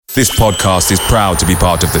This podcast is proud to be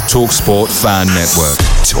part of the TalkSport Fan Network.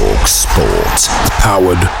 TalkSport.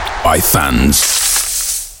 Powered by fans.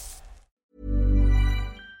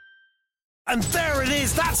 And there it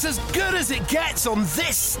is, that's as good as it gets on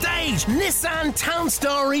this stage. Nissan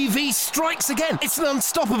Townstar EV strikes again. It's an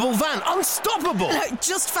unstoppable van, unstoppable.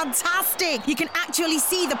 Just fantastic. You can actually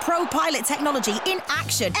see the Pro Pilot technology in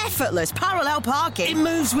action. Effortless parallel parking. It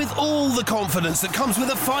moves with all the confidence that comes with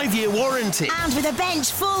a 5-year warranty. And with a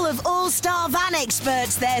bench full of all-star van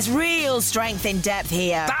experts, there's real strength in depth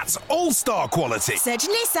here. That's all-star quality. Search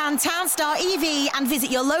Nissan Townstar EV and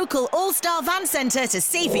visit your local all-star van centre to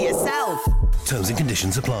see for yourself. Terms and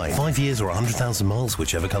conditions apply. 5 years or 100,000 miles,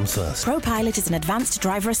 whichever comes first. ProPilot is an advanced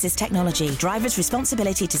driver assist technology. Driver's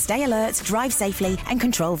responsibility to stay alert, drive safely, and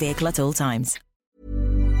control vehicle at all times.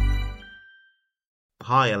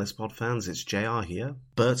 Hi Ellis Pod fans, it's JR here.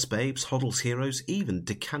 Bert's Babes, Hoddle's Heroes, even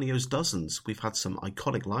DiCanio's Dozens. We've had some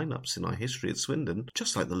iconic lineups in our history at Swindon,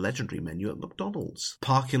 just like the legendary menu at McDonald's.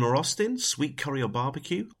 Parkin or Austin, sweet curry or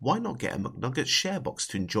barbecue? Why not get a McNuggets share box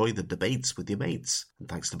to enjoy the debates with your mates? And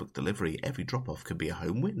thanks to McDelivery, every drop-off can be a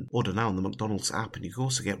home win. Order now on the McDonald's app and you can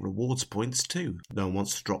also get rewards points too. No one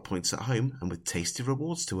wants to drop points at home, and with tasty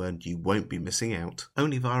rewards to earn, you won't be missing out.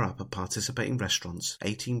 Only via app at participating restaurants.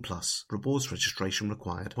 18+. Rewards registration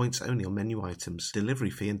required. Points only on menu items. Delivery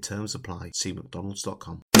fee and terms apply. See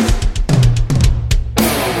mcdonalds.com.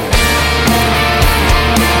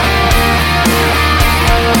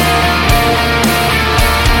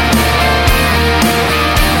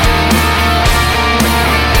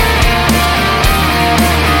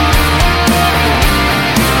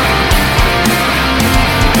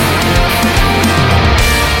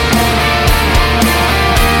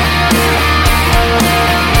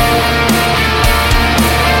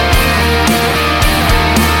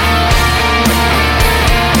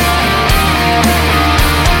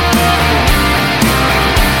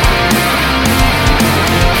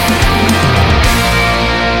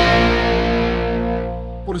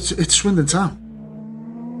 But it's Swindon Town.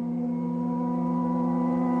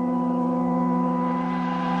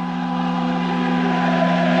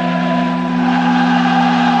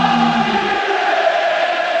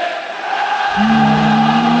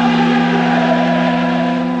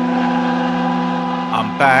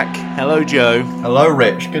 I'm back. Hello, Joe. Hello,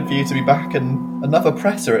 Rich. Good for you to be back, and another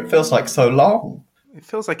presser. It feels like so long. It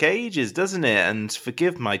feels like ages, doesn't it? And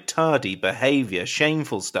forgive my tardy behaviour,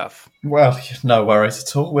 shameful stuff. Well, no worries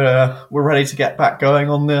at all. We're ready to get back going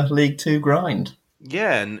on the League Two grind.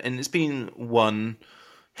 Yeah, and it's been one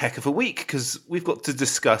heck of a week because we've got to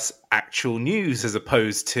discuss actual news as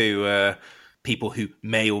opposed to people who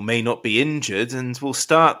may or may not be injured, and we'll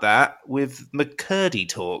start that with McCurdy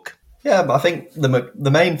talk. Yeah, but I think the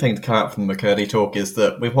main thing to come out from the McCurdy talk is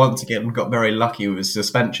that we've once again got very lucky with his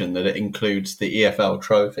suspension that it includes the EFL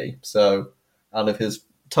trophy. So out of his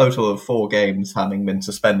total of 4 games having been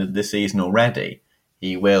suspended this season already,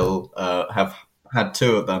 he will have had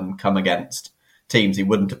 2 of them come against teams he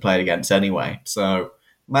wouldn't have played against anyway. So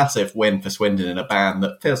massive win for Swindon in a ban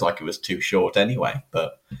that feels like it was too short anyway.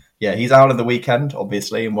 But yeah, he's out of the weekend,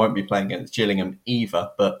 obviously, and won't be playing against Gillingham either,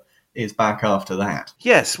 but is back after that.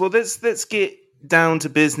 Yes, well, let's get down to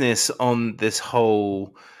business on this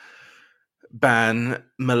whole ban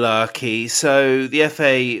malarkey. So the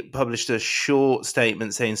FA published a short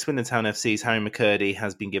statement saying Swindon Town FC's Harry McCurdy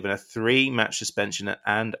has been given a 3-match suspension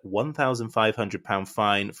and £1,500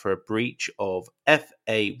 fine for a breach of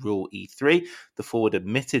FA Rule E3. The forward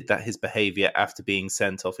admitted that his behaviour after being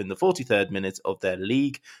sent off in the 43rd minute of their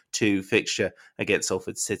League 2 fixture against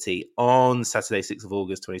Salford City on Saturday, 6th of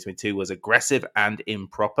August 2022 was aggressive and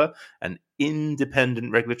improper. An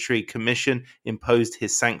independent regulatory commission imposed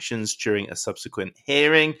his sanctions during a subsequent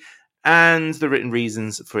hearing, and the written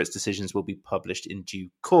reasons for its decisions will be published in due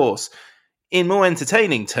course. In more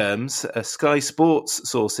entertaining terms, Sky Sports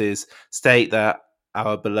sources state that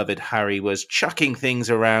our beloved Harry was chucking things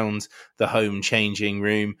around the home changing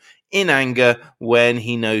room in anger when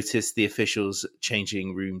he noticed the officials'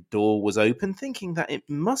 changing room door was open, thinking that it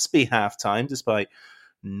must be half-time despite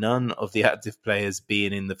none of the active players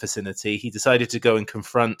being in the vicinity. He decided to go and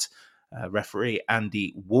confront referee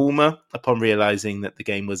Andy Woolmer upon realising that the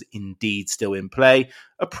game was indeed still in play.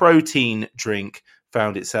 A protein drink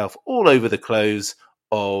found itself all over the clothes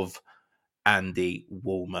of Andy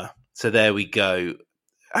Woolmer. So there we go.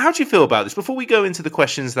 How do you feel about this? Before we go into the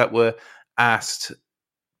questions that were asked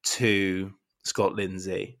to Scott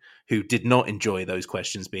Lindsay, who did not enjoy those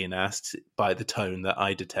questions being asked by the tone that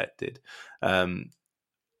I detected.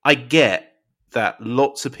 I get that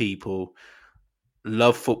lots of people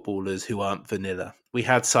love footballers who aren't vanilla. We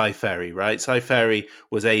had Cy Ferry, right? Cy Ferry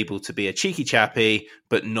was able to be a cheeky chappy,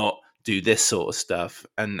 but not do this sort of stuff.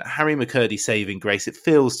 And Harry McCurdy's saving grace, it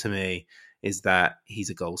feels to me, is that he's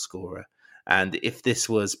a goal scorer. And if this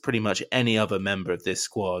was pretty much any other member of this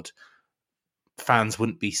squad, fans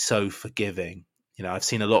wouldn't be so forgiving. I've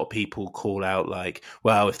seen a lot of people call out like,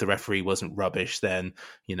 well, if the referee wasn't rubbish, then,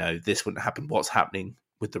 this wouldn't happen. What's happening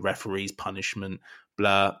with the referee's punishment?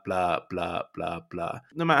 Blah, blah, blah, blah, blah.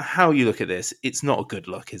 No matter how you look at this, it's not a good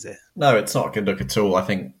look, is it? No, it's not a good look at all. I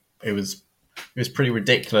think it was pretty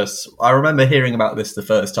ridiculous. I remember hearing about this the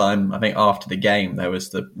first time. I think after the game, there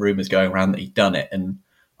was the rumours going around that he'd done it, and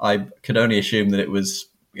I could only assume that it was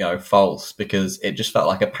false, because it just felt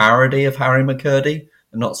like a parody of Harry McCurdy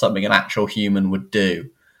and not something an actual human would do.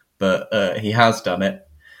 But he has done it.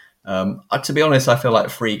 To be honest, I feel like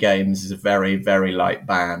 3 games is a very, very light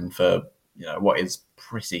ban for what is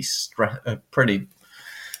pretty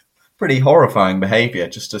horrifying behaviour,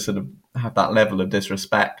 just to sort of have that level of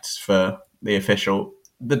disrespect for the official.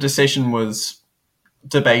 The decision was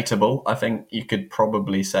debatable. I think you could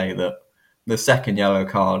probably say that the second yellow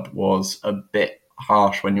card was a bit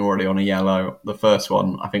harsh when you're already on a yellow. The first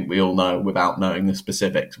one, I think we all know, without knowing the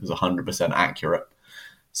specifics, was 100% accurate.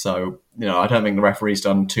 So, I don't think the referee's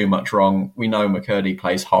done too much wrong. We know McCurdy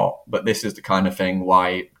plays hot, but this is the kind of thing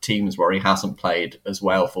why teams where he hasn't played as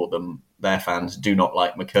well for them, their fans do not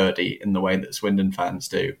like McCurdy in the way that Swindon fans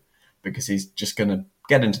do, because he's just going to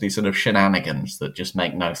get into these sort of shenanigans that just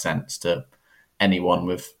make no sense to anyone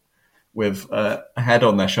with a head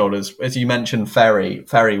on their shoulders. As you mentioned, Ferry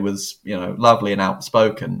was, lovely and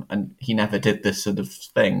outspoken, and he never did this sort of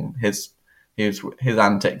thing. His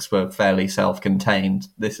antics were fairly self-contained.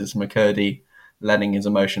 This is McCurdy letting his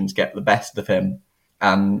emotions get the best of him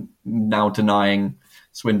and now denying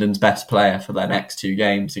Swindon's best player for their next 2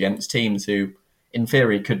 games against teams who, in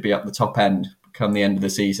theory, could be up the top end come the end of the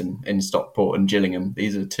season in Stockport and Gillingham.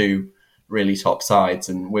 These are 2 really top sides,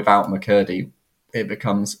 and without McCurdy, it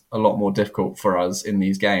becomes a lot more difficult for us in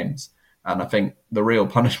these games. And I think the real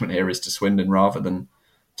punishment here is to Swindon rather than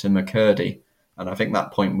to McCurdy. And I think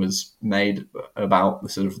that point was made about the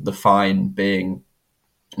sort of the fine being,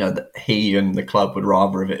 that he and the club would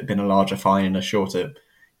rather have it been a larger fine and a shorter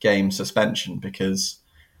game suspension, because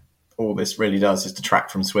all this really does is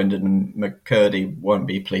detract from Swindon, and McCurdy won't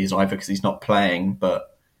be pleased either because he's not playing.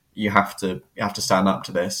 But you have to stand up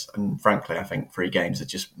to this. And frankly, I think 3 games are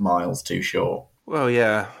just miles too short. Well,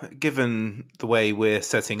 yeah, given the way we're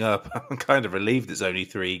setting up, I'm kind of relieved it's only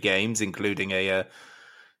 3 games, including a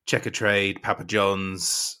Checker Trade, Papa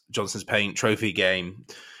John's, Johnson's Paint trophy game.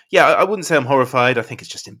 Yeah, I wouldn't say I'm horrified. I think it's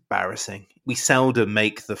just embarrassing. We seldom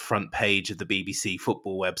make the front page of the BBC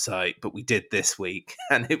football website, but we did this week,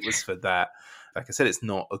 and it was for that. Like I said, it's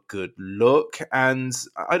not a good look, and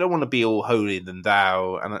I don't want to be all holier than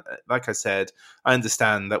thou. And like I said, I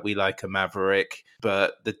understand that we like a maverick,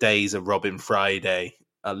 but the days of Robin Friday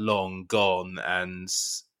are long gone. And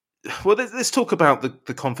well, let's talk about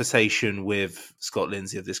the conversation with Scott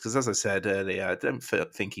Lindsay of this, because as I said earlier, I don't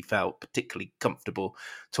think he felt particularly comfortable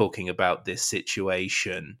talking about this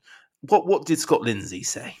situation. What did Scott Lindsay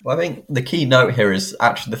say? Well, I think the key note here is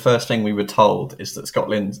actually the first thing we were told is that Scott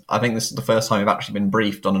Lindsay, I think this is the first time we've actually been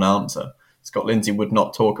briefed on an answer. Scott Lindsay would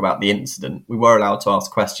not talk about the incident. We were allowed to ask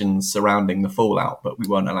questions surrounding the fallout, but we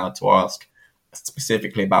weren't allowed to ask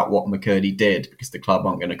specifically about what McCurdy did, because the club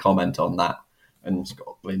aren't going to comment on that. And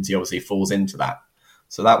Scott Lindsay obviously falls into that.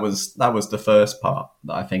 So that was the first part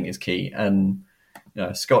that I think is key. And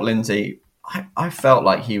Scott Lindsay, I felt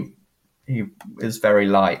like he is very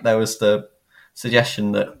light. There was the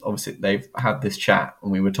suggestion that obviously they've had this chat, and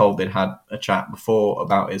we were told they'd had a chat before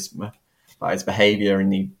about his behaviour,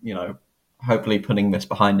 and he, hopefully putting this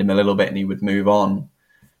behind him a little bit and he would move on,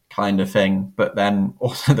 kind of thing. But then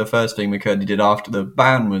also the first thing McCurdy did after the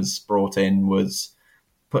ban was brought in was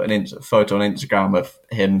put a photo on Instagram of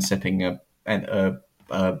him sipping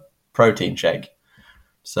a protein shake.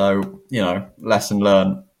 So, lesson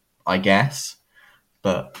learned, I guess.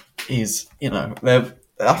 But he's,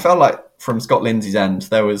 I felt like from Scott Lindsay's end,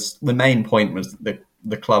 the main point was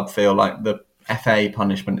the club feel like the FA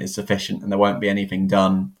punishment is sufficient and there won't be anything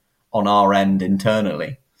done on our end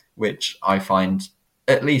internally, which I find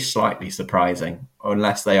at least slightly surprising,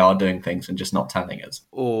 unless they are doing things and just not telling us.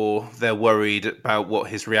 Or they're worried about what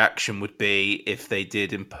his reaction would be if they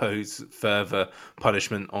did impose further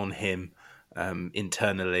punishment on him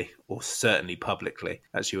internally, or certainly publicly,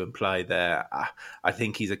 as you imply there. I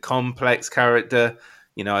think he's a complex character.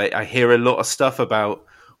 I hear a lot of stuff about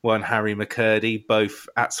one Harry McCurdy, both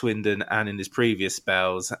at Swindon and in his previous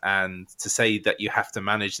spells, and to say that you have to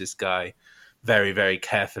manage this guy very, very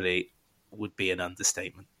carefully would be an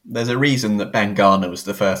understatement. There's a reason that Ben Garner was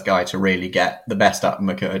the first guy to really get the best out of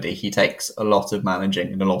McCurdy. He takes a lot of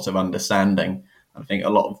managing and a lot of understanding. I think a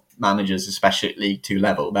lot of managers, especially at League Two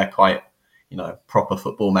level, they're quite, proper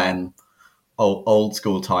football men, old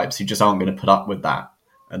school types who just aren't going to put up with that.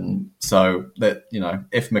 And so that,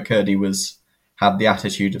 if McCurdy had the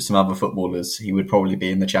attitude of some other footballers, he would probably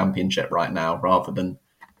be in the Championship right now rather than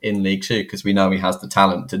in League Two, because we know he has the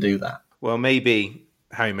talent to do that. Well, maybe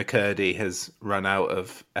Harry McCurdy has run out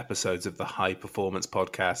of episodes of the High Performance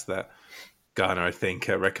podcast that Garner, I think,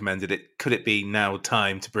 recommended it. Could it be now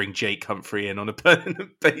time to bring Jake Humphrey in on a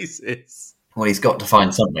permanent basis? Well, he's got to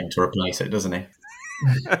find something to replace it, doesn't he?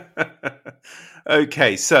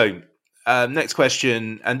 Okay, so next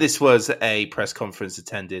question, and this was a press conference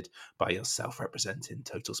attended by yourself representing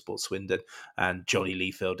Total Sport Swindon, and Johnny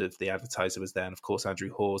Leafield of The Advertiser was there, and of course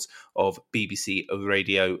Andrew Hawes of BBC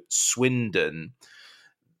Radio Swindon.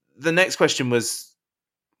 The next question was,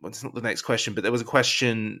 well, it's not the next question, but there was a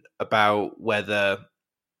question about whether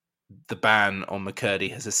the ban on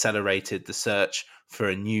McCurdy has accelerated the search for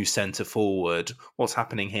a new centre forward. What's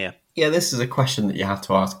happening here? Yeah, this is a question that you have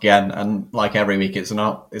to ask again, and like every week, it's an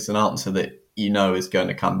answer that is going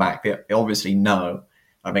to come back. They obviously know.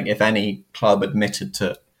 I think if any club admitted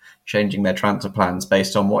to changing their transfer plans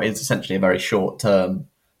based on what is essentially a very short-term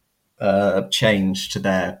change to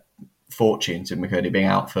their fortunes, with McCurdy being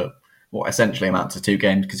out for what essentially amounts to 2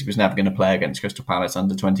 games because he was never going to play against Crystal Palace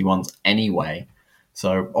under 21s anyway.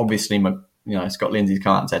 So obviously, Scott Lindsay's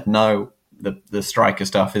come out and said no. The striker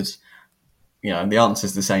stuff is, the answer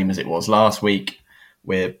is the same as it was last week.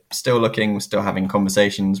 We're still looking, we're still having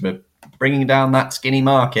conversations. We're bringing down that skinny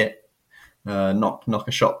market. Knock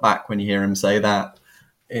a shot back when you hear him say that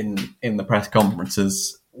in the press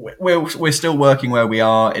conferences. We're still working where we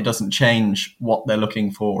are. It doesn't change what they're looking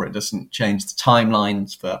for. It doesn't change the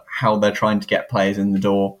timelines for how they're trying to get players in the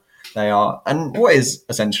door. They are, and what is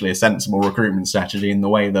essentially a sensible recruitment strategy in the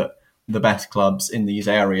way that the best clubs in these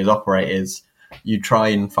areas operate is you try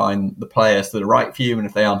and find the players that are right for you, and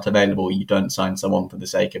if they aren't available, you don't sign someone for the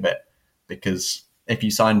sake of it. Because if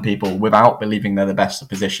you sign people without believing they're the best of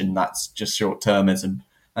position, that's just short-termism.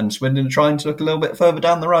 And Swindon are trying to look a little bit further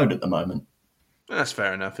down the road at the moment. That's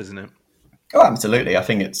fair enough, isn't it? Oh, absolutely. I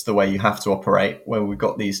think it's the way you have to operate, where we've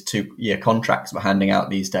got these 2-year contracts we're handing out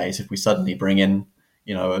these days. If we suddenly bring in,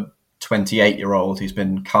 a 28-year-old who's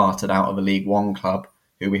been carted out of a League One club,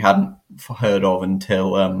 who we hadn't heard of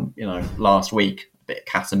until, last week, a bit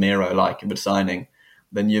Casemiro-like of a signing,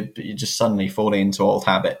 then you're just suddenly falling into old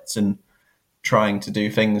habits and trying to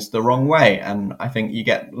do things the wrong way. And I think you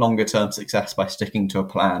get longer-term success by sticking to a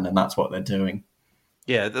plan, and that's what they're doing.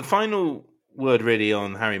 Yeah, the final word really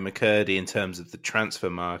on Harry McCurdy in terms of the transfer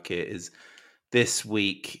market is this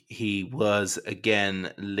week he was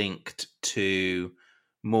again linked to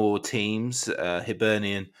more teams,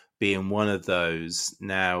 Hibernian being one of those.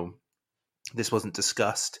 Now, this wasn't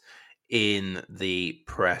discussed in the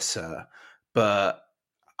presser, but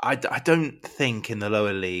I don't think in the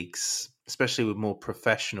lower leagues, especially with more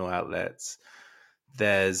professional outlets,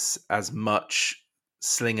 there's as much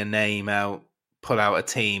sling a name out, pull out a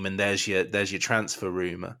team, and there's your transfer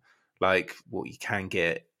rumour, like what you can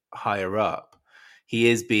get higher up. He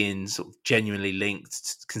is being sort of genuinely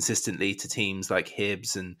linked consistently to teams like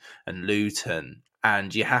Hibs and Luton.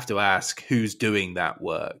 And you have to ask who's doing that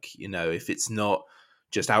work. If it's not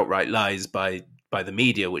just outright lies by the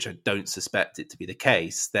media, which I don't suspect it to be the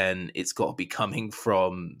case, then it's got to be coming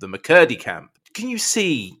from the McCurdy camp. Can you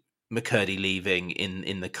see McCurdy leaving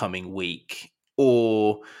in the coming week?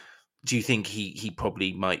 Or do you think he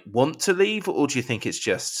probably might want to leave? Or do you think it's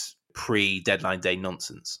just pre-deadline day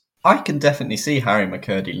nonsense? I can definitely see Harry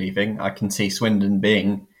McCurdy leaving. I can see Swindon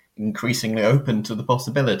being increasingly open to the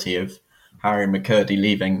possibility of Harry McCurdy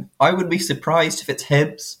leaving. I would be surprised if it's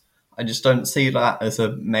Hibs. I just don't see that as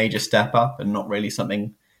a major step up and not really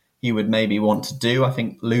something he would maybe want to do. I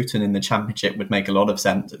think Luton in the Championship would make a lot of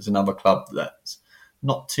sense. It's another club that's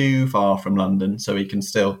not too far from London, so he can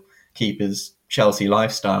still keep his Chelsea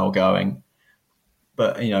lifestyle going.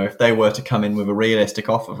 But, if they were to come in with a realistic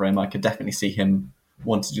offer for him, I could definitely see him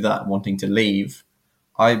want to do that, wanting to leave.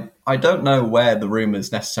 I don't know where the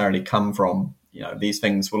rumours necessarily come from. These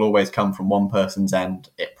things will always come from one person's end.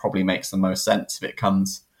 It probably makes the most sense if it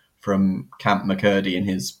comes from Camp McCurdy and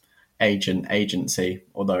his agency.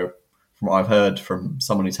 Although, from what I've heard from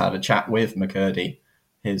someone who's had a chat with McCurdy,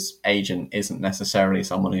 his agent isn't necessarily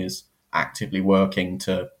someone who's actively working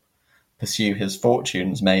to pursue his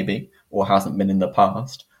fortunes, maybe, or hasn't been in the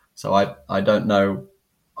past. So I don't know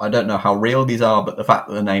how real these are, but the fact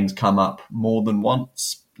that the names come up more than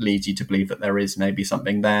once leads you to believe that there is maybe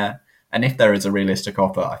something there. And if there is a realistic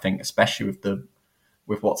offer, I think, especially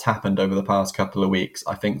with what's happened over the past couple of weeks,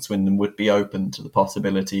 I think Swindon would be open to the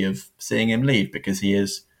possibility of seeing him leave, because he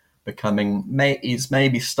is he's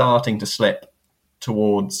maybe starting to slip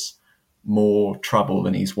towards more trouble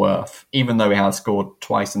than he's worth, even though he has scored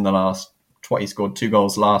he scored 2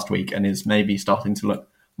 goals last week and is maybe starting to look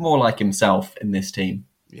more like himself in this team.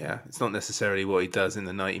 Yeah, it's not necessarily what he does in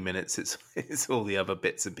the 90 minutes. It's all the other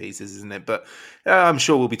bits and pieces, isn't it? But I'm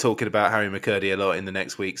sure we'll be talking about Harry McCurdy a lot in the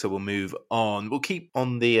next week, so we'll move on. We'll keep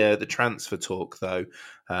on the transfer talk, though.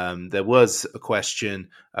 There was a question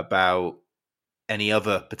about any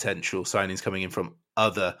other potential signings coming in from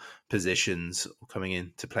other positions or coming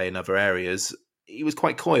in to play in other areas. He was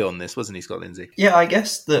quite coy on this, wasn't he, Scott Lindsay? Yeah, I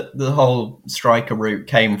guess that the whole striker route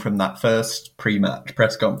came from that first pre-match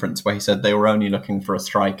press conference where he said they were only looking for a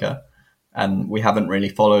striker, and we haven't really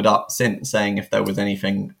followed up since, saying if there was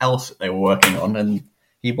anything else that they were working on. And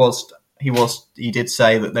he did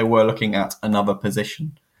say that they were looking at another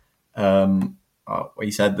position.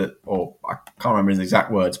 He said that, or I can't remember his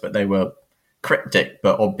exact words, but they were cryptic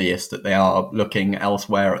but obvious that they are looking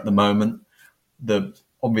elsewhere at the moment. The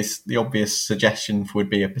obvious suggestion would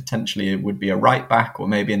be a right back or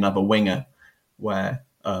maybe another winger, where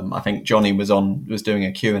I think Johnny was doing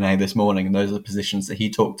a Q&A this morning, and those are the positions that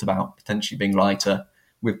he talked about potentially being lighter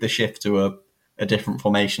with the shift to a different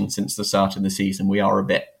formation since the start of the season. We are a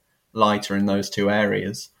bit lighter in those two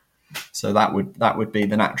areas, so that would be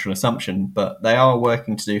the natural assumption. But they are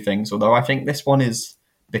working to do things, although I think this one is,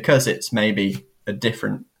 because it's maybe a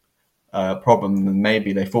different problem than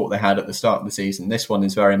maybe they thought they had at the start of the season. This one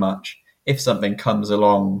is very much, if something comes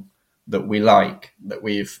along that we like,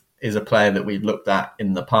 is a player that we've looked at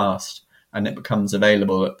in the past, and it becomes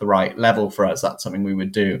available at the right level for us, that's something we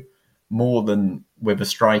would do, more than with a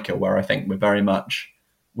striker, where I think we're very much,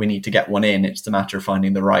 we need to get one in. It's the matter of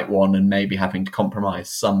finding the right one and maybe having to compromise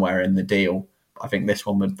somewhere in the deal. I think this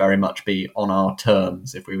one would very much be on our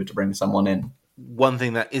terms if we were to bring someone in. One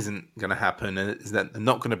thing that isn't going to happen is that they're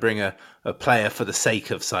not going to bring a player for the sake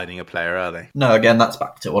of signing a player, are they? No, again, that's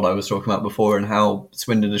back to what I was talking about before, and how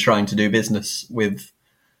Swindon are trying to do business with,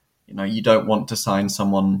 you don't want to sign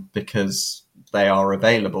someone because they are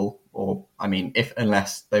available, or,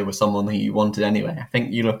 unless they were someone that you wanted anyway. I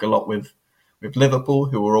think you look a lot with Liverpool,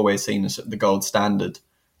 who are always seen as the gold standard.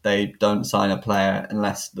 They don't sign a player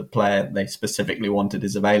unless the player they specifically wanted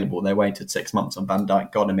is available. They waited 6 months on Van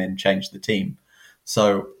Dijk, got him in, changed the team.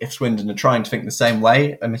 So if Swindon are trying to think the same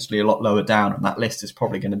way, admittedly a lot lower down, and that list is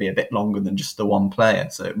probably going to be a bit longer than just the one player.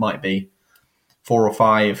 So it might be 4 or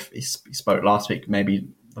 5. He spoke last week, maybe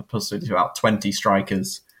the possibility of about 20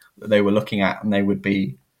 strikers that they were looking at, and they would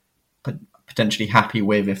be potentially happy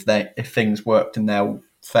with if things worked in their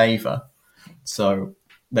favour. So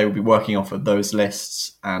they would be working off of those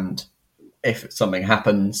lists, and if something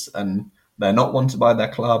happens and they're not wanted by their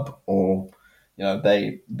club, or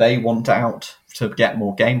they want out to get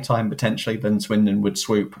more game time potentially, then Swindon would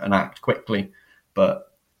swoop and act quickly.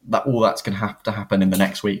 But that's going to have to happen in the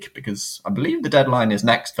next week, because I believe the deadline is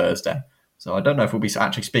next Thursday. So I don't know if we'll be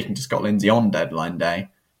actually speaking to Scott Lindsay on deadline day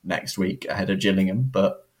next week ahead of Gillingham,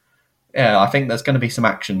 but yeah, I think there's going to be some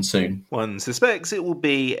action soon. One suspects it will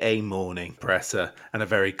be a morning presser, and a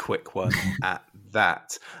very quick one at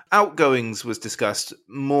that. Outgoings was discussed,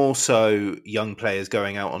 more so young players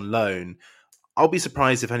going out on loan. I'll be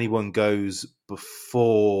surprised if anyone goes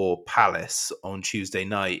before Palace on Tuesday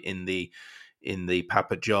night in the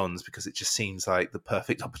Papa John's, because it just seems like the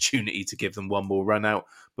perfect opportunity to give them one more run out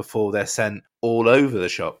before they're sent all over the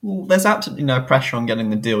shop. Well, there's absolutely no pressure on getting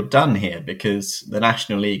the deal done here, because the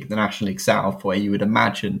National League South, where you would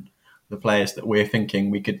imagine the players that we're thinking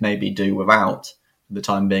we could maybe do without, for the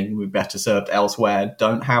time being, we're better served elsewhere,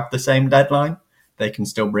 don't have the same deadline. They can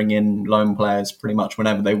still bring in loan players pretty much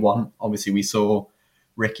whenever they want. Obviously, we saw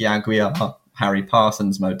Ricky Aguiar, Harry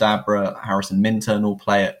Parsons, Mo Dabra, Harrison Minturn all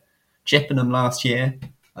play at Chippenham last year.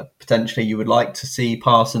 Potentially you would like to see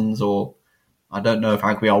Parsons, or I don't know if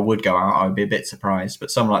Aguiar would go out. I would be a bit surprised,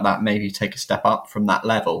 but someone like that maybe take a step up from that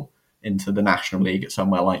level into the National League at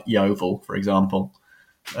somewhere like Yeovil, for example.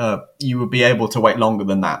 You would be able to wait longer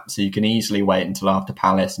than that, so you can easily wait until after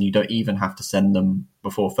Palace, and you don't even have to send them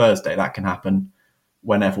before Thursday. That can happen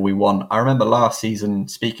whenever we want. I remember last season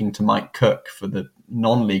speaking to Mike Cook for the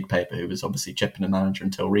non-league paper, who was obviously Chippenham manager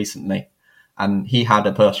until recently, and he had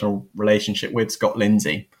a personal relationship with Scott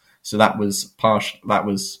Lindsay, so that was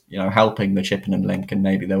helping the Chippenham link, and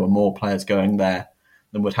maybe there were more players going there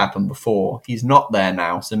than would happen before. He's not there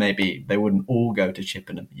now, so maybe they wouldn't all go to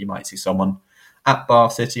Chippenham. You might see someone at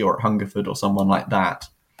Bath City or at Hungerford or someone like that.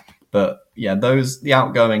 But yeah, the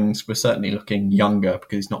outgoings were certainly looking younger,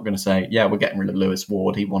 because he's not going to say, yeah, we're getting rid of Lewis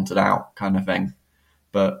Ward, he wanted out, kind of thing.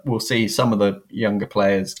 But we'll see some of the younger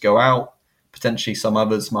players go out. Potentially some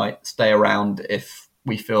others might stay around if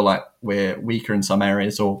we feel like we're weaker in some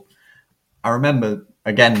areas. Or I remember,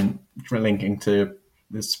 again, linking to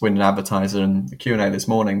the Swindon Advertiser and the Q&A this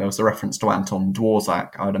morning, there was a reference to Anton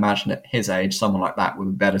Dworzak. I would imagine at his age, someone like that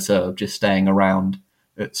would be better served just staying around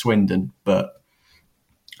at Swindon. But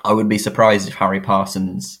I would be surprised if Harry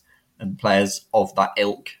Parsons and players of that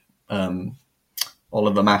ilk,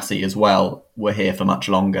 Oliver Massey as well, were here for much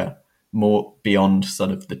longer, more beyond sort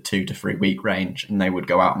of the 2 to 3 week range, and they would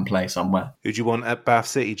go out and play somewhere. Who do you want at Bath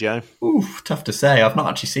City, Joe? Oof, tough to say. I've not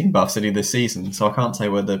actually seen Bath City this season, so I can't say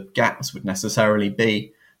where the gaps would necessarily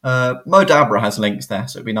be. Mo Dabra has links there,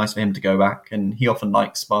 so it'd be nice for him to go back, and he often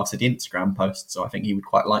likes Bath City Instagram posts, so I think he would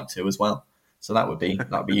quite like to as well. So that would be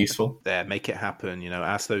useful. There, make it happen.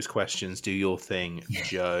 Ask those questions, do your thing,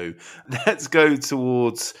 Joe. Let's go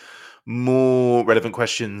towards more relevant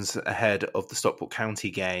questions ahead of the Stockport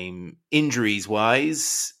County game.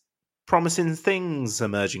 Injuries-wise, promising things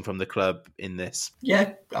emerging from the club in this.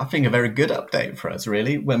 Yeah, I think a very good update for us,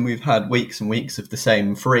 really. When we've had weeks and weeks of the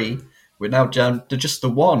same three, we're now down to just the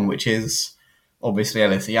one, which is obviously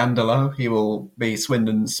Ellis Iandolo. He will be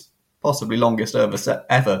Swindon's possibly longest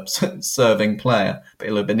ever serving player, but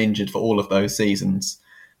he'll have been injured for all of those seasons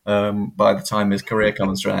by the time his career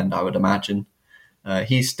comes to an end, I would imagine.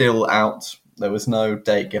 He's still out. There was no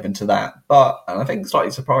date given to that. But, and I think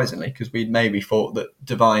slightly surprisingly, because we'd maybe thought that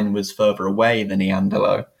Devine was further away than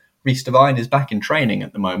Iandolo, Rhys Devine is back in training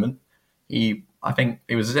at the moment. I think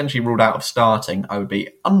he was essentially ruled out of starting. I would be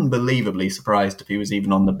unbelievably surprised if he was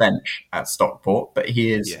even on the bench at Stockport, but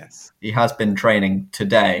he is. Yes. He has been training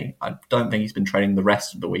today. I don't think he's been training the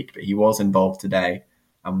rest of the week, but he was involved today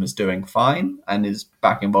and was doing fine and is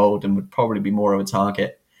back involved and would probably be more of a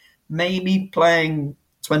target. Maybe playing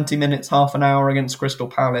 20 minutes, half an hour against Crystal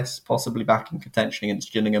Palace, possibly back in contention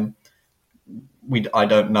against Gillingham. I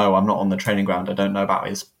don't know. I'm not on the training ground. I don't know about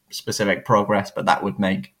his specific progress, but that would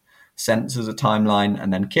make sense as a timeline.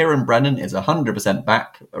 And then Kieran Brennan is 100%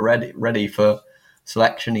 back, ready for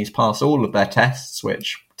selection. He's passed all of their tests,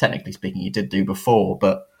 which technically speaking he did do before,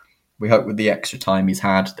 but we hope with the extra time he's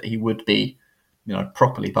had that he would be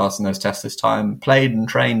properly passing those tests this time. Played and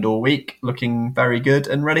trained all week, looking very good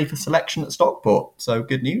and ready for selection at Stockport. So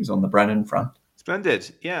good news on the Brennan front.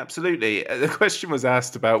 Splendid. Yeah, absolutely. The question was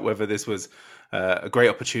asked about whether this was a great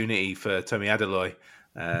opportunity for Tommy Adeloy.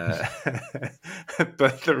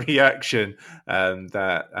 But the reaction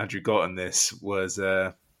that Andrew got on this was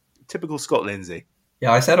typical Scott Lindsay.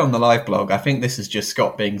 Yeah, I said on the live blog, I think this is just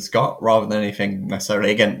Scott being Scott rather than anything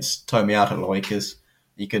necessarily against Tommy Adeloy, because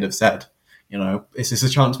he could have said, this is a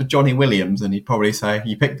chance for Johnny Williams, and he'd probably say,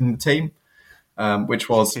 you picked in the team, which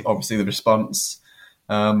was obviously the response.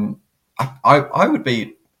 I would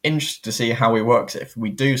be interested to see how he works if we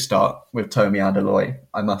do start with Tommy Adeloy,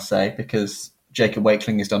 I must say, because Jacob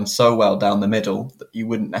Wakeling has done so well down the middle that you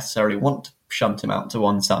wouldn't necessarily want to shunt him out to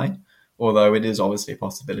one side, although it is obviously a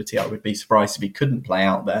possibility. I would be surprised if he couldn't play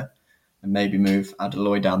out there and maybe move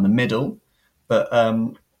Adeloy down the middle. But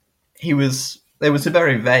there was a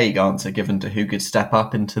very vague answer given to who could step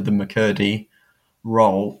up into the McCurdy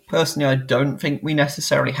role. Personally, I don't think we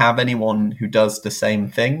necessarily have anyone who does the same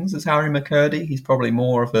things as Harry McCurdy. He's probably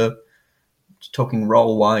more of a, talking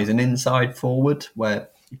role-wise, an inside forward where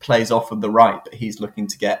he plays off of the right, but he's looking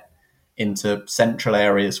to get into central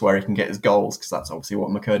areas where he can get his goals, because that's obviously what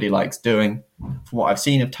McCurdy likes doing. From what I've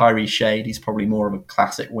seen of Tyree Shade, he's probably more of a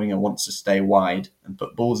classic winger, wants to stay wide and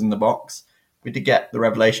put balls in the box. We did get the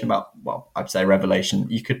revelation about, I'd say revelation,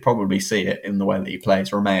 you could probably see it in the way that he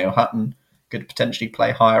plays. Romeo Hutton could potentially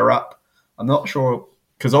play higher up. I'm not sure,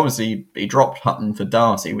 because obviously he dropped Hutton for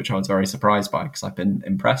Darcy, which I was very surprised by, because I've been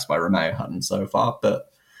impressed by Romeo Hutton so far,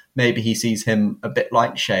 but maybe he sees him a bit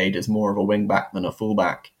like Shade as more of a wing-back than a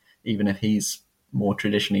full-back, even if he's more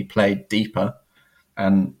traditionally played deeper.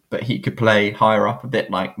 But he could play higher up a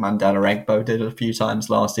bit like Mandela Egbo did a few times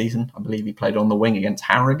last season. I believe he played on the wing against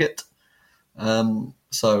Harrogate.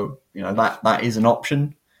 So that is an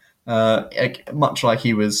option. Much like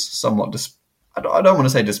he was somewhat, I don't want to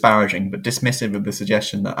say disparaging, but dismissive of the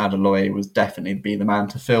suggestion that Adeloy was definitely be the man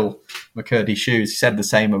to fill McCurdy's shoes. He said the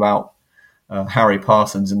same about Harry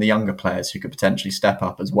Parsons and the younger players who could potentially step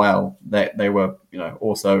up as well. They were,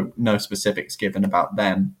 also no specifics given about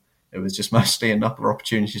them. It was just mostly another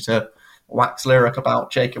opportunity to wax lyric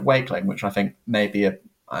about Jacob Wakeling, which I think may be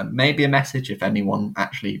a message if any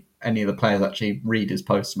of the players actually read his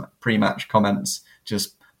pre-match comments,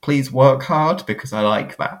 just please work hard, because I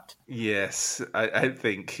like that. Yes, I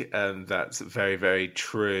think that's very, very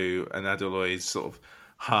true. And Adoloy's sort of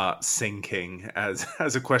heart sinking as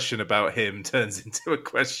a question about him turns into a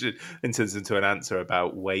question and turns into an answer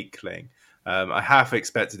about Wakeling. I half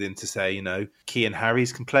expected him to say, Kean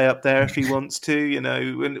Harries can play up there if he wants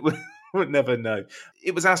to, we'll never know.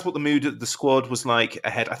 It was asked what the mood of the squad was like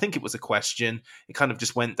ahead. I think it was a question. It kind of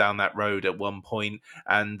just went down that road at one point.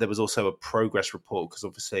 And there was also a progress report because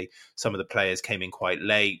obviously some of the players came in quite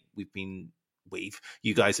late.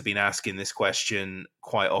 You guys have been asking this question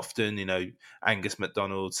quite often. Angus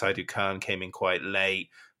MacDonald, Saidu Khan came in quite late,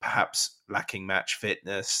 perhaps lacking match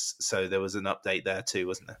fitness. So there was an update there too,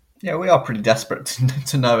 wasn't there? Yeah, we are pretty desperate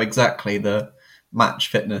to know exactly the match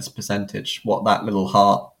fitness percentage, what that little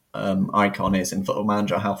heart icon is in Football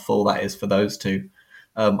Manager, how full that is for those two.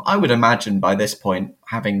 I would imagine by this point,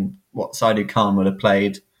 having what Saidu Khan would have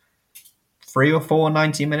played 3 or 4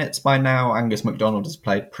 90 minutes by now, Angus MacDonald has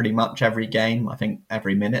played pretty much every game, I think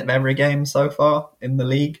every minute of every game so far in the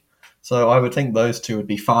league. So I would think those two would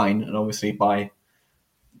be fine, and obviously by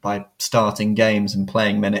starting games and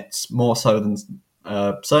playing minutes, more so than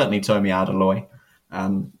certainly Tomi Adoloy.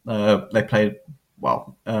 They played,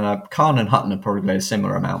 Khan and Hutton have probably played a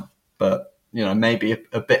similar amount, but maybe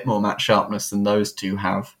a bit more match sharpness than those two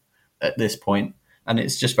have at this point. And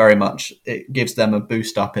it's just very much, it gives them a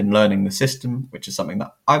boost up in learning the system, which is something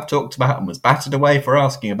that I've talked about and was battered away for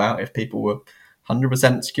asking about if people were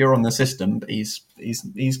 100% secure on the system. But he's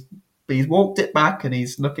walked it back, and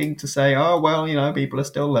he's looking to say, people are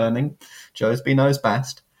still learning. Joesby knows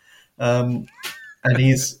best. And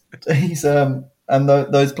those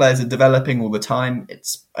players are developing all the time.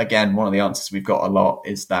 It's, again, one of the answers we've got a lot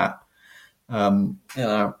is that,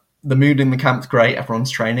 the mood in the camp's great.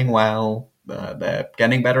 Everyone's training well. They're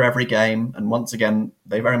getting better every game. And once again,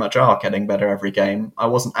 they very much are getting better every game. I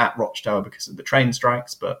wasn't at Rochdale because of the train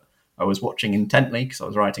strikes, but I was watching intently because I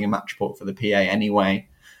was writing a match report for the PA anyway.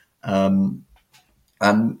 And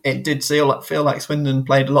it did feel like Swindon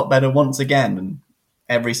played a lot better once again. And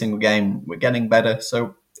every single game, we're getting better.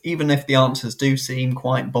 So even if the answers do seem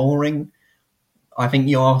quite boring, I think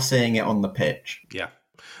you are seeing it on the pitch. Yeah.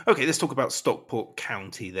 Okay, let's talk about Stockport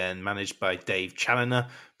County then, managed by Dave Challoner.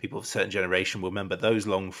 People of a certain generation will remember those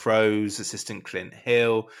long throws, assistant Clint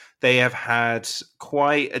Hill. They have had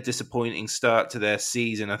quite a disappointing start to their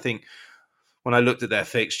season. I think when I looked at their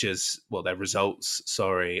fixtures, their results,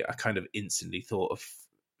 I kind of instantly thought of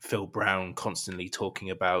Phil Brown constantly talking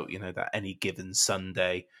about, that any given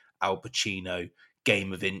Sunday, Al Pacino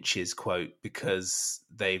game of inches quote, because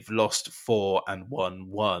they've lost 4 and won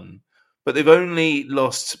 1. But they've only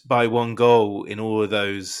lost by 1 goal in all of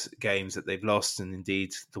those games that they've lost. And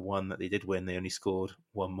indeed, the one that they did win, they only scored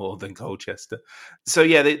 1 more than Colchester. So,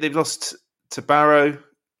 yeah, they've lost to Barrow.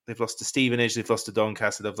 They've lost to Stevenage. They've lost to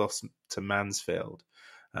Doncaster. They've lost to Mansfield.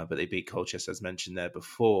 But they beat Colchester, as mentioned there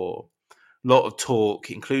before. A lot of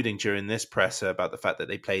talk, including during this presser, about the fact that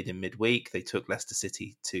they played in midweek. They took Leicester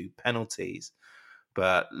City to penalties.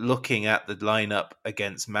 But looking at the lineup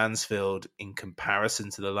against Mansfield in comparison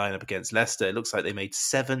to the lineup against Leicester, it looks like they made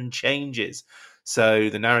 7 changes. So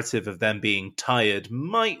the narrative of them being tired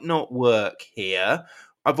might not work here.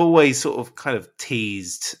 I've always sort of kind of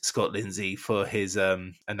teased Scott Lindsay for his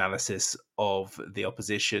analysis of the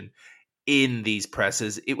opposition in these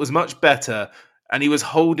pressers. It was much better. And he was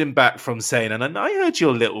holding back from saying, and I heard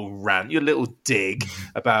your little rant, your little dig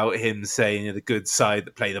about him saying the good side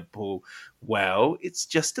that play the ball well. It's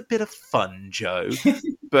just a bit of fun, Joe.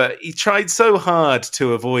 But he tried so hard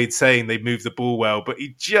to avoid saying they moved the ball well, but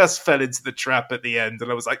he just fell into the trap at the end.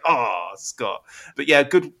 And I was like, Scott. But yeah,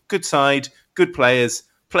 good side, good players,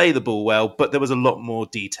 play the ball well, but there was a lot more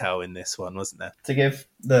detail in this one, wasn't there? To give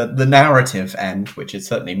the narrative end, which is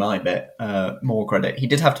certainly my bit, more credit, he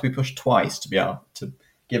did have to be pushed twice to be able to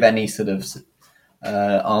give any sort of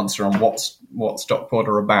answer on what Stockport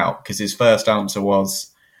are about, because his first answer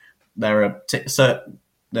was they're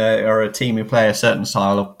a team who play a certain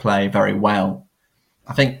style of play very well.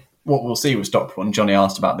 I think what we'll see with Stockport, and Johnny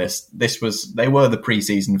asked about this they were the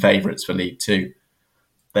pre-season favourites for League Two.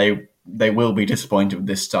 They will be disappointed with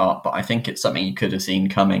this start, but I think it's something you could have seen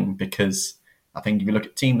coming, because I think if you look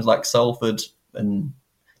at teams like Salford and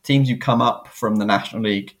teams who come up from the National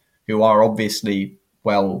League who are obviously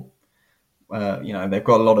they've got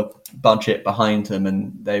a lot of budget behind them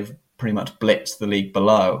and they've pretty much blitzed the league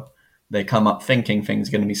below. They come up thinking things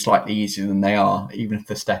are going to be slightly easier than they are, even if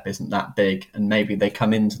the step isn't that big, and maybe they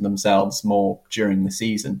come into themselves more during the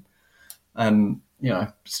season.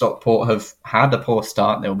 Stockport have had a poor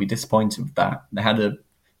start. They'll be disappointed with that.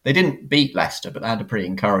 They didn't beat Leicester, but they had a pretty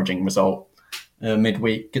encouraging result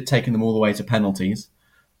midweek, taking them all the way to penalties.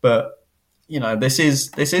 But this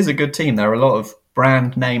is a good team. There are a lot of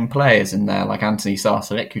brand name players in there, like Anthony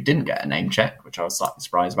Sarcevic, who didn't get a name check, which I was slightly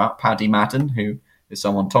surprised about. Paddy Madden, who is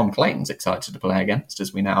someone Tom Clayton's excited to play against,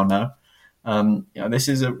 as we now know. This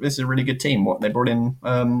is a really good team. What they brought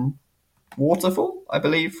in Waterfall, I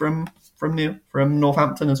believe, from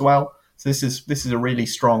Northampton as well. So this is a really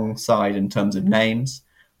strong side in terms of names.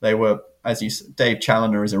 They were, Dave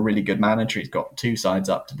Challoner is a really good manager. He's got 2 sides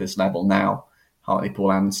up to this level now,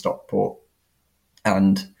 Hartlepool and Stockport.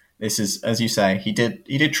 And this is, as you say, he did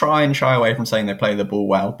try and shy away from saying they play the ball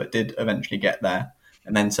well, but did eventually get there.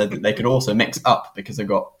 And then said that they could also mix up because they've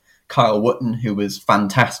got Kyle Wootton, who was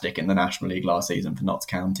fantastic in the National League last season for Notts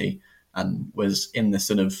County and was in this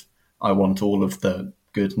sort of I want all of the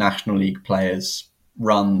good National League players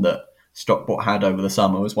run that Stockport had over the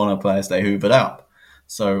summer, was one of the players they hoovered up.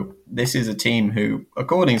 So this is a team who,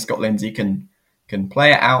 according to Scott Lindsay, can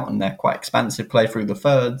play it out, and they're quite expansive, play through the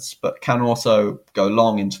thirds, but can also go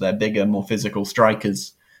long into their bigger, more physical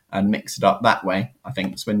strikers and mix it up that way. I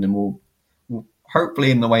think Swindon will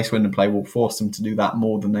hopefully, in the way Swindon play, will force them to do that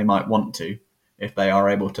more than they might want to if they are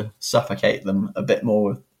able to suffocate them a bit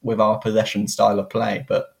more with our possession style of play.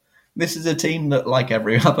 But this is a team that, like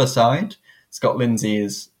every other side, Scott Lindsay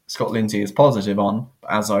is positive on.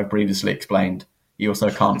 But as I previously explained, he also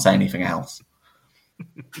can't say anything else.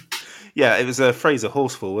 Yeah, it was a Fraser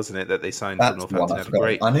Horsfall, wasn't it, that they signed from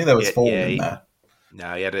Northampton? I knew there was four in there.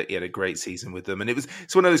 No, he had a great season with them, and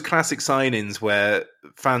it's one of those classic signings where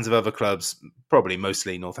fans of other clubs, probably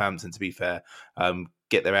mostly Northampton, to be fair,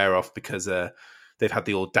 get their air off because they've had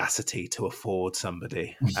the audacity to afford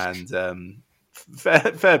somebody. And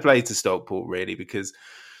fair play to Stockport, really, because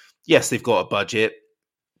yes, they've got a budget,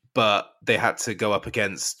 but they had to go up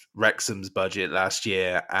against Wrexham's budget last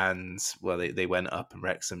year, and well, they went up and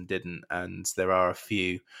Wrexham didn't. And there are a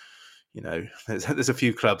few, there's a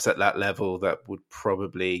few clubs at that level that would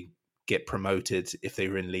probably get promoted if they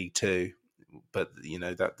were in League Two, but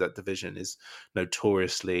that division is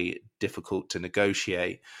notoriously difficult to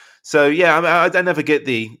negotiate. So yeah, I never get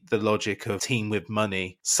the logic of team with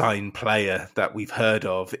money sign player that we've heard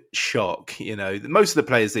of. Shock, most of the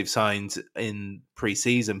players they've signed in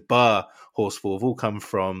pre-season, bar Horsfall, have all come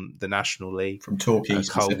from the National League, from Torquay,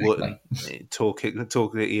 Carl Wootton,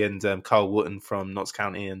 Torquay, and Carl Wootton from Notts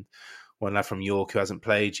County, and one lad from York who hasn't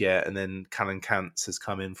played yet, and then Callum Cants has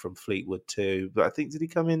come in from Fleetwood too. But I think, did he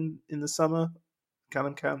come in the summer?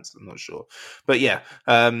 Callum Cants? I'm not sure. But yeah,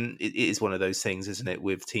 it is one of those things, isn't it,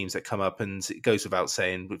 with teams that come up, and it goes without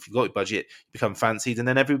saying, if you've got your budget, you become fancied, and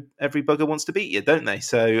then every bugger wants to beat you, don't they?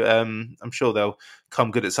 So I'm sure they'll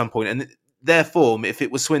come good at some point. And therefore, if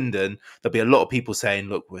it was Swindon, there'll be a lot of people saying,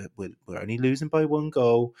 look, we're only losing by 1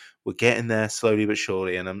 goal. We're getting there slowly but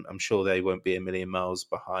surely, and I'm sure they won't be a million miles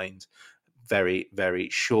behind very, very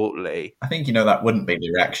shortly. I think that wouldn't be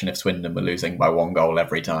the reaction if Swindon were losing by 1 goal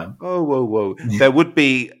every time. Oh, whoa. There would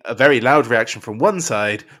be a very loud reaction from one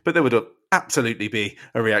side, but there would absolutely be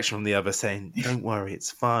a reaction from the other saying, don't worry,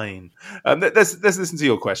 it's fine. Let's listen to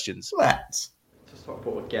your questions. Let's. To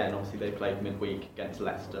Stockport again, obviously they played midweek against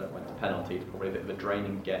Leicester, went to penalties, probably a bit of a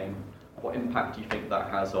draining game. What impact do you think that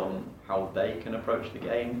has on how they can approach the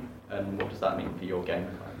game, and what does that mean for your game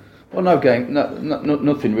plan? Well,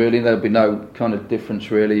 nothing really. There'll be no kind of difference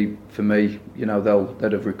really for me. They'd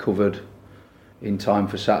have recovered in time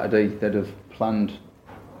for Saturday. They'd have planned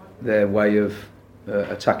their way of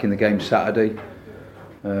attacking the game Saturday.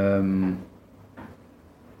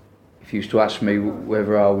 If you used to ask me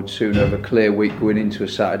whether I would sooner have a clear week going into a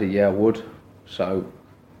Saturday, yeah, I would. So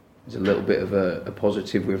there's a little bit of a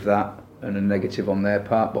positive with that and a negative on their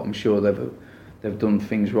part, but I'm sure they've done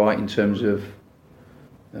things right in terms of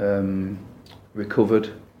recovered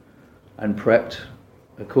and prepped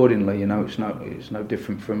accordingly. It's no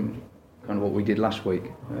different from kind of what we did last week.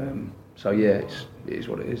 So yeah, it is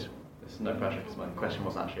what it is. There's no pressure because my question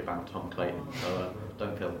was actually about Tom Clayton, so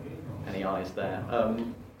don't feel any eyes there.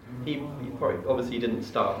 He probably obviously didn't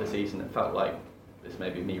start the season. It felt like, this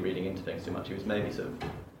may be me reading into things too much, he was maybe sort of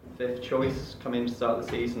 5th choice coming to start the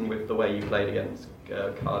season with the way you played against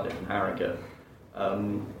Cardiff and Harrogate.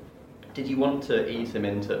 Did you want to ease him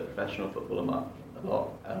into professional football a lot,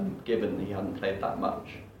 given he hadn't played that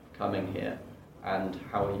much coming here? And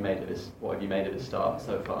what have you made of his start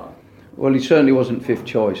so far? Well, he certainly wasn't 5th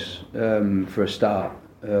choice for a start.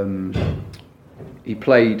 He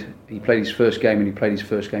played his first game, and he played his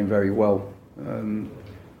first game very well. And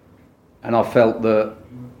I felt that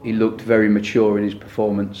he looked very mature in his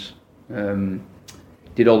performance.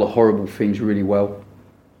 Did all the horrible things really well.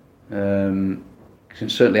 Can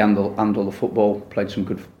certainly handle the football, played some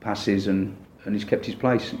good passes and and he's kept his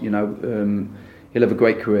place. You know, he'll have a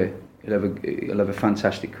great career. He'll have a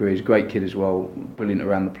fantastic career. He's a great kid as well, brilliant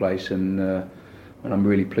around the place, and I'm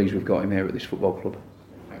really pleased we've got him here at this football club.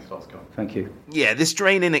 Thanks a lot, Scott. Thank you. Yeah, this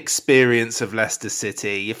draining experience of Leicester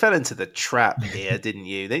City. You fell into the trap here, didn't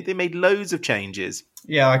you? They made loads of changes.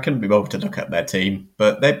 Yeah, I couldn't be bothered to look at their team,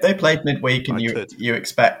 but they played midweek, and you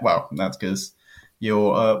expect, well, that's because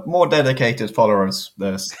you're a more dedicated follower of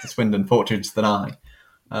the Swindon Fortunes than I.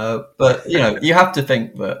 But you know, you have to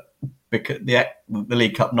think that because the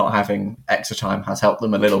League Cup not having extra time has helped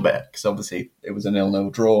them a little bit, because obviously it was a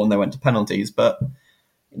 0-0 draw and they went to penalties. But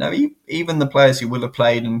you know, even the players who will have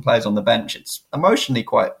played and players on the bench, it's emotionally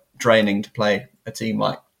quite draining to play a team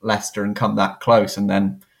like Leicester and come that close and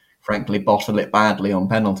then, frankly, bottle it badly on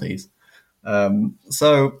penalties.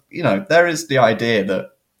 So you know, there is the idea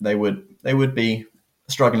that they would be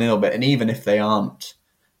struggling a little bit, and even if they aren't,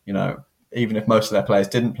 you know, even if most of their players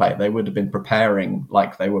didn't play, they would have been preparing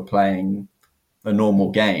like they were playing a normal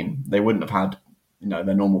game. They wouldn't have had, you know,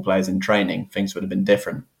 their normal players in training. Things would have been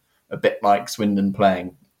different. A bit like Swindon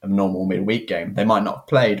playing a normal midweek game. They might not have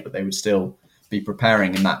played, but they would still be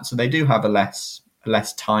preparing in that. So they do have a less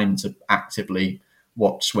time to actively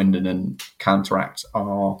watch Swindon and counteract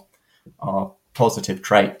our positive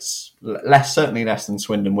traits. Certainly less than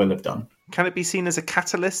Swindon will have done. Can it be seen as a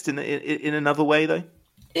catalyst in another way, though?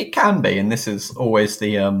 It can be, and this is always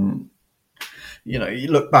the, you know, you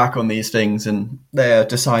look back on these things and they're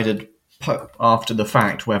decided after the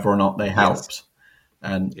fact whether or not they helped. Yes.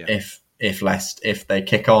 And if they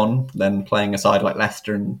kick on, then playing a side like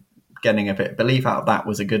Leicester and getting a bit of belief out of that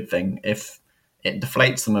was a good thing. If it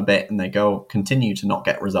deflates them a bit and they continue to not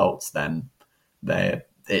get results, then it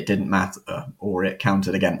didn't matter or it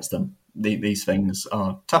counted against them. These things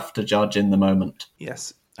are tough to judge in the moment.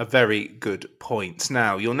 Yes, a very good point.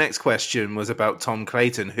 Now, your next question was about Tom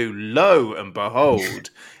Clayton, who, lo and behold,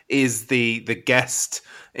 is the guest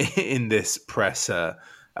in this presser.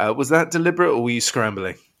 Was that deliberate or were you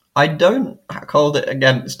scrambling? I don't hold it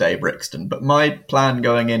against Dave Rixton, but my plan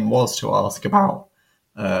going in was to ask about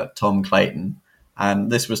Tom Clayton.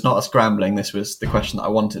 And this was not a scrambling. This was the question that I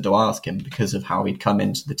wanted to ask him because of how he'd come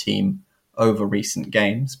into the team over recent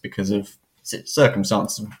games, because of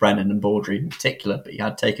circumstances of Brennan and Baudry in particular, but he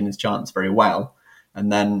had taken his chance very well.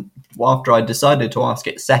 And then after I decided to ask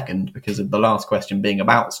it second, because of the last question being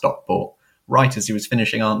about Stockport, right as he was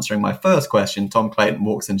finishing answering my first question, Tom Clayton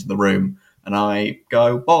walks into the room and I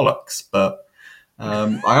go, bollocks. But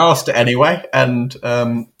I asked it anyway, and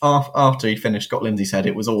after he finished, Scott Lindsay said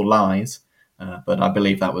it was all lies. But I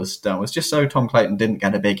believe that was just so Tom Clayton didn't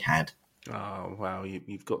get a big head. Oh, wow.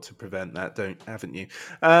 You've got to prevent that, haven't you?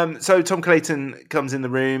 So Tom Clayton comes in the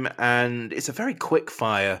room and it's a very quick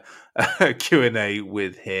fire Q&A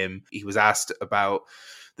with him. He was asked about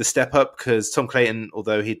the step up because Tom Clayton,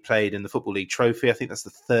 although he'd played in the Football League Trophy, I think that's the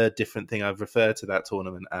third different thing I've referred to that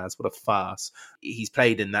tournament as. What a farce. He's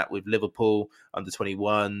played in that with Liverpool under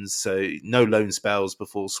 21s, so no loan spells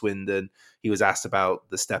before Swindon. He was asked about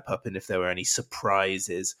the step up and if there were any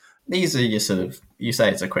surprises. These are your you say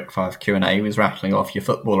it's a quick fire Q&A. He was rattling off your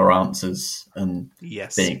footballer answers and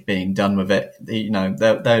being done with it. You know,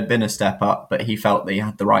 there had been a step up, but he felt that he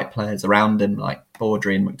had the right players around him, like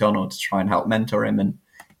Baudry and McDonald, to try and help mentor him and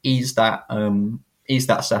ease that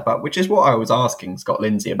step up, which is what I was asking Scott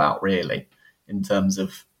Lindsay about, really, in terms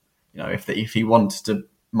of, you know, if he wanted to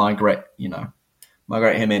migrate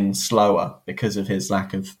him in slower because of his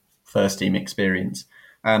lack of first team experience.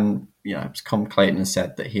 And, you know, Tom Clayton has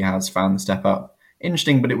said that he has found the step up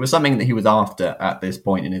interesting, but it was something that he was after at this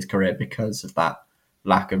point in his career because of that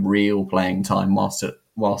lack of real playing time whilst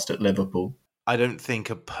at Liverpool. I don't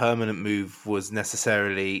think a permanent move was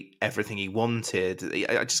necessarily everything he wanted.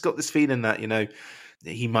 I just got this feeling that, you know,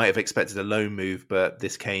 he might have expected a loan move, but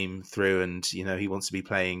this came through and, you know, he wants to be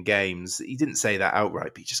playing games. He didn't say that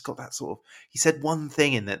outright, but he just got that he said one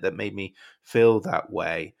thing in that made me feel that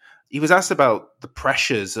way. He was asked about the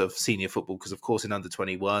pressures of senior football because, of course, in under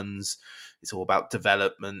 21s, it's all about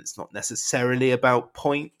development. It's not necessarily about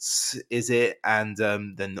points, is it? And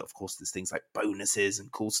then, of course, there's things like bonuses and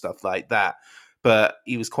cool stuff like that. But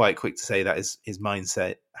he was quite quick to say that his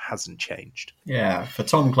mindset hasn't changed. Yeah, for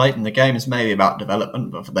Tom Clayton, the game is maybe about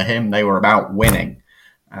development, but for him, they were about winning.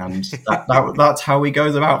 And that's how he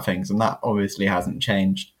goes about things, and that obviously hasn't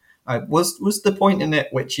changed. Was the point in it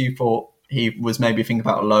which you thought he was maybe thinking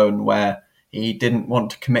about a loan where he didn't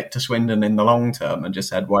want to commit to Swindon in the long term and just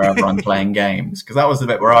said, wherever I'm playing games? Because that was the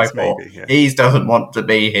bit where I thought he doesn't want to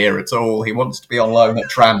be here at all. He wants to be on loan at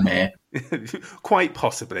Tranmere. Quite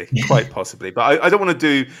possibly. But I don't want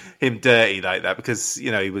to do him dirty like that because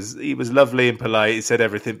he was lovely and polite. He said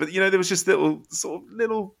everything, but there was just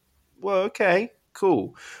little. Well, okay,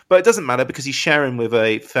 cool, but it doesn't matter because he's sharing with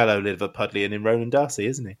a fellow Liverpudlian in Ronan Darcy,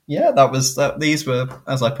 isn't he? Yeah, that was that. These were,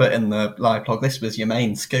 as I put in the live blog, this was your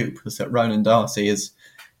main scoop: was that Ronan Darcy is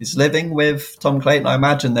living with Tom Clayton. I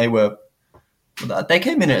imagine they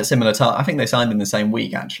came in at a similar time. I think they signed in the same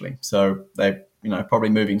week actually, so they probably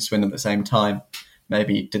moving to Swindon at the same time.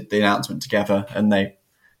 Maybe did the announcement together, and they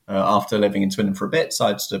after living in Swindon for a bit,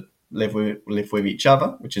 decided to live with each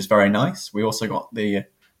other, which is very nice. We also got the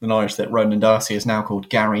knowledge that Ronan Darcy is now called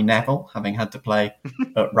Gary Neville, having had to play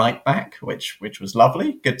at right back, which was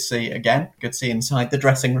lovely. Good to see again. Good to see inside the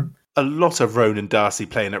dressing room. A lot of Ronan Darcy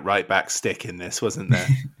playing at right back stick in this, wasn't there?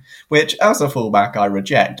 Which, as a fullback, I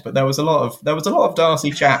reject. But there was a lot of Darcy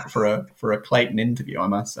chat for a Clayton interview, I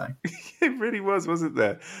must say. It really was, wasn't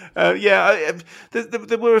there?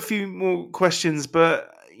 There were a few more questions,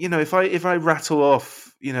 but if I rattle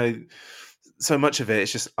off, so much of it,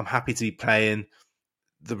 it's just I'm happy to be playing.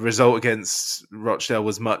 The result against Rochdale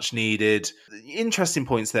was much needed. Interesting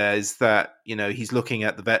points there is that, he's looking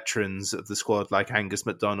at the veterans of the squad like Angus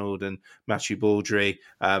MacDonald and Matthew Baldry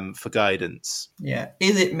for guidance. Yeah.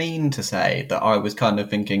 Is it mean to say that I was kind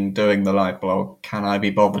of thinking, doing the live blog, can I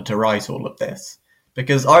be bothered to write all of this?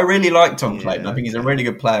 Because I really like Tom Clayton. I think he's a really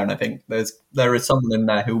good player, and I think there is someone in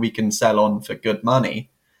there who we can sell on for good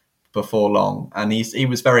money before long. And he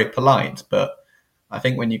was very polite, but I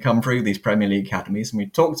think when you come through these Premier League academies, and we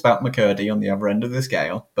talked about McCurdy on the other end of the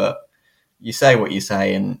scale, but you say what you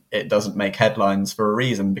say and it doesn't make headlines for a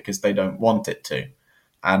reason because they don't want it to.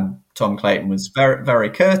 And Tom Clayton was very, very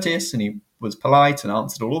courteous and he was polite and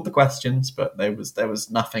answered all of the questions, but there was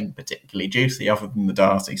nothing particularly juicy other than the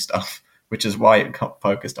Darcy stuff, which is why it got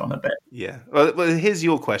focused on a bit. Yeah. Well, here's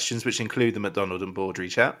your questions, which include the MacDonald and Baldry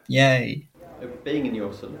chat. Yay. Being in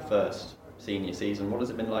your sort of first senior season, what has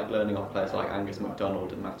it been like learning off players like Angus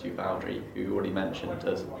MacDonald and Matthew Baldry, who you already mentioned?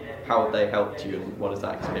 How have they helped you, and what has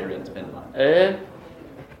that experience been like?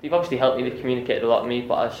 They've obviously helped me. They've communicated a lot with me,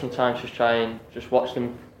 but I sometimes just try and just watch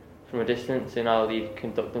them from a distance and how they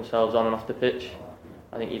conduct themselves on and off the pitch.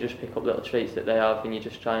 I think you just pick up little traits that they have and you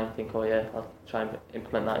just try and think, oh yeah, I'll try and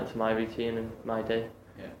implement that into my routine and my day.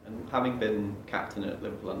 Yeah, and having been captain at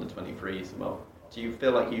Liverpool under-23s as well, do you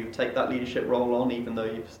feel like you take that leadership role on, even though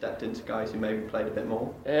you've stepped into guys who maybe played a bit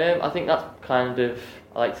more? I think that's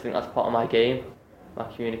I like to think that's part of my game, my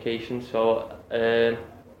communication. So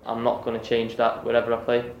I'm not going to change that wherever I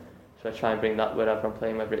play. So I try and bring that wherever I'm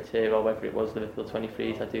playing, whether it's here or whether it was Liverpool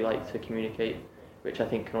 23s. I do like to communicate, which I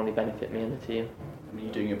think can only benefit me and the team. I mean,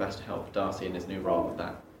 you're doing your best to help Darcy in his new role with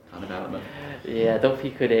that kind of element. Yeah, I don't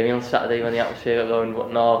think you could hear me on Saturday when the atmosphere got going,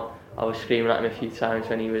 but no, I was screaming at him a few times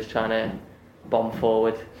when he was trying to bomb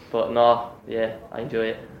forward. But no, yeah, I enjoy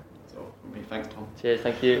it. So, thanks, Tom. Cheers,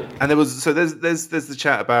 thank you. And there's the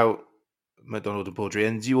chat about MacDonald and Baldry,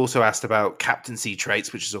 and you also asked about captaincy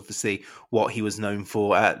traits, which is obviously what he was known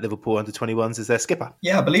for at Liverpool under-21s as their skipper.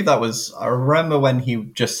 Yeah, I believe I remember when he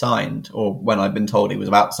just signed, or when I'd been told he was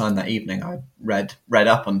about to sign that evening, I read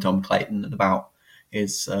up on Tom Clayton and about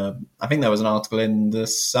his, I think there was an article in The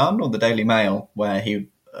Sun or the Daily Mail where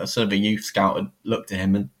sort of a youth scout had looked at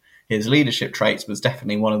him, and his leadership traits was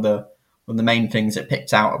definitely one of the main things it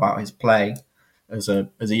picked out about his play as a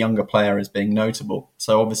younger player as being notable.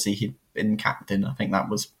 So obviously he'd been captain. I think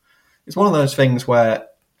it's one of those things where,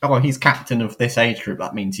 oh, he's captain of this age group,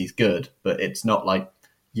 that means he's good, but it's not like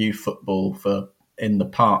youth football for in the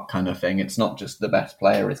park kind of thing. It's not just the best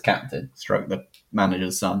player is captain, stroke the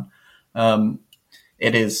manager's son.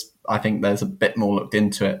 It is, I think there's a bit more looked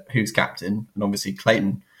into it, who's captain, and obviously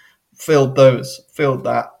Clayton filled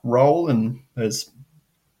that role and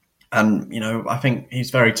I think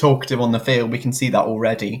he's very talkative on the field. We can see that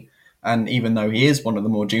already. And even though he is one of the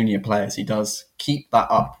more junior players, he does keep that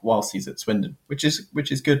up whilst he's at Swindon, which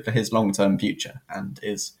is good for his long-term future and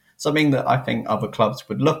is something that I think other clubs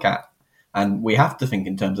would look at. And we have to think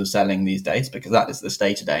in terms of selling these days because that is the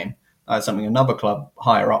stated aim. That's something another club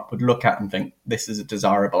higher up would look at and think this is a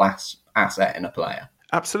desirable asset in a player.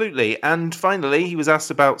 Absolutely. And finally, he was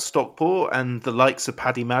asked about Stockport and the likes of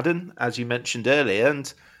Paddy Madden, as you mentioned earlier.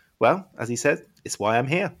 And, well, as he said, it's why I'm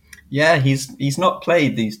here. Yeah, he's not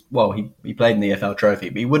played these... Well, he played in the EFL Trophy,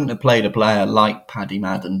 but he wouldn't have played a player like Paddy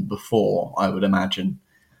Madden before, I would imagine.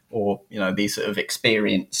 Or, these sort of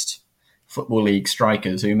experienced Football League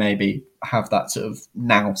strikers who maybe have that sort of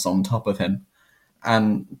nous on top of him.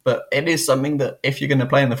 But it is something that if you're going to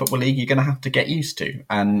play in the Football League, you're going to have to get used to.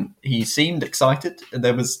 And he seemed excited.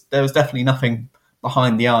 There was definitely nothing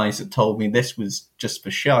behind the eyes that told me this was just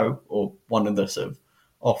for show, or one of the sort of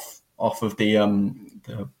off of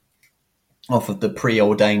the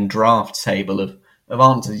preordained draft table of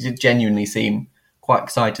answers. He did genuinely seem quite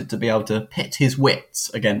excited to be able to pit his wits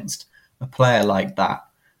against a player like that,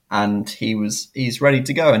 and he's ready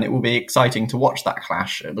to go, and it will be exciting to watch that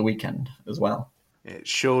clash at the weekend as well. It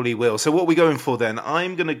surely will. So what are we going for then?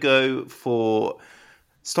 I'm going to go for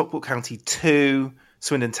Stockport County 2,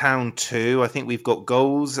 Swindon Town 2. I think we've got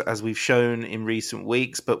goals, as we've shown in recent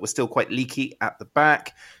weeks, but we're still quite leaky at the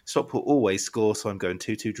back. Stockport always score, so I'm going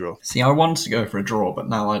 2-2 draw. See, I wanted to go for a draw, but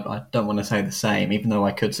now I don't want to say the same, even though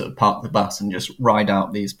I could sort of park the bus and just ride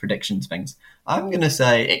out these predictions things. I'm going to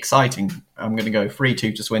say exciting. I'm going to go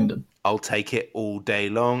 3-2 to Swindon. I'll take it all day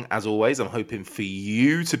long. As always, I'm hoping for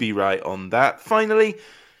you to be right on that. Finally,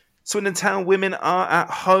 Swindon Town women are at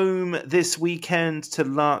home this weekend to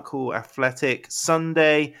Larkhall Athletic.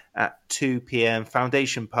 Sunday at 2 p.m.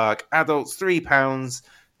 Foundation Park. Adults £3,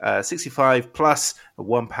 65 plus,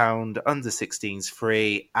 £1 under 16s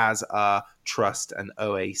free, as are Trust and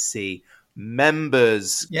OAC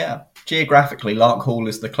members. Yeah, geographically, Larkhall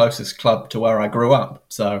is the closest club to where I grew up.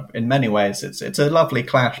 So in many ways, it's a lovely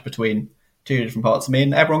clash between two different parts of me.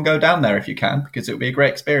 And everyone go down there if you can, because it will be a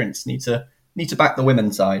great experience. Need to back the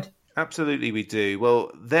women's side. Absolutely, we do.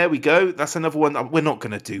 Well, there we go. That's another one. We're not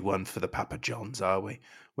going to do one for the Papa Johns, are we?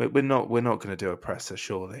 We're not going to do a presser,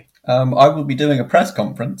 surely. I will be doing a press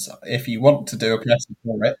conference. If you want to do a presser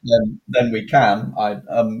for it, then we can.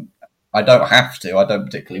 I don't have to. I don't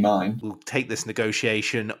particularly mind. We'll take this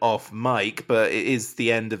negotiation off mic, but it is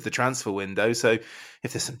the end of the transfer window. So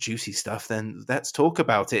if there's some juicy stuff, then let's talk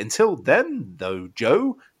about it. Until then, though,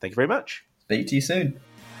 Joe, thank you very much. Speak to you soon.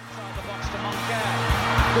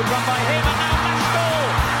 Good run by him, and now that's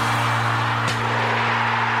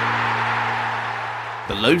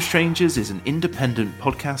goal! The Low Strangers is an independent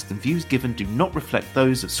podcast, and views given do not reflect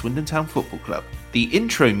those of Swindon Town Football Club. The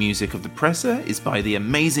intro music of The Presser is by the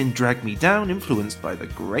amazing Drag Me Down, influenced by the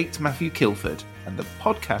great Matthew Kilford, and the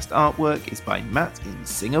podcast artwork is by Matt in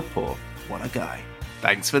Singapore. What a guy.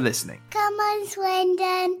 Thanks for listening. Come on,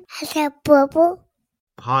 Swindon. Has a bubble?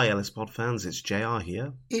 Hi Ellis Pod fans, it's JR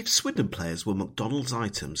here. If Swindon players were McDonald's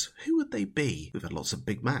items, who would they be? We've had lots of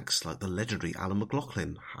Big Macs like the legendary Alan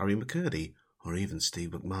McLaughlin, Harry McCurdy, or even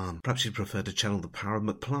Steve McMahon. Perhaps you'd prefer to channel the power of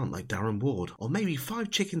McPlant like Darren Ward, or maybe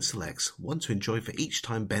 5 chicken selects, one to enjoy for each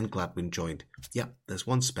time Ben Gladwin joined. Yep, there's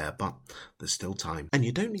one spare, but there's still time. And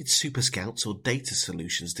you don't need Super Scouts or data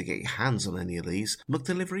solutions to get your hands on any of these.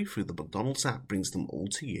 McDelivery through the McDonald's app brings them all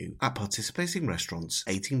to you. At participating restaurants,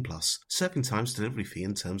 18 plus, serving times, delivery fee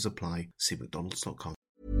and terms apply. See mcdonalds.com.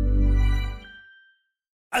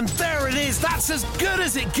 And there it is, that's as good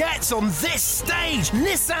as it gets on this stage.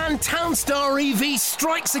 Nissan Townstar EV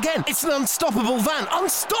strikes again. It's an unstoppable van,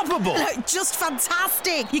 unstoppable. Just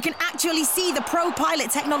fantastic. You can actually see the Pro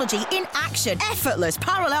Pilot technology in action. Effortless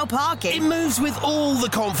parallel parking. It moves with all the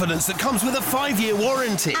confidence that comes with a 5-year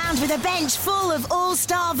warranty. And with a bench full of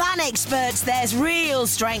all-star van experts, there's real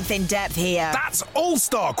strength in depth here. That's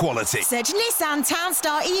all-star quality. Search Nissan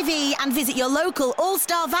Townstar EV and visit your local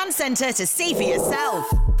all-star van centre to see for yourself.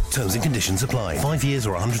 Terms and conditions apply. 5 years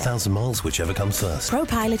or 100,000 miles, whichever comes first. Pro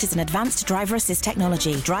Pilot is an advanced driver assist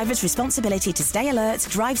technology. Driver's responsibility to stay alert,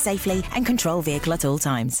 drive safely and control vehicle at all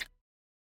times.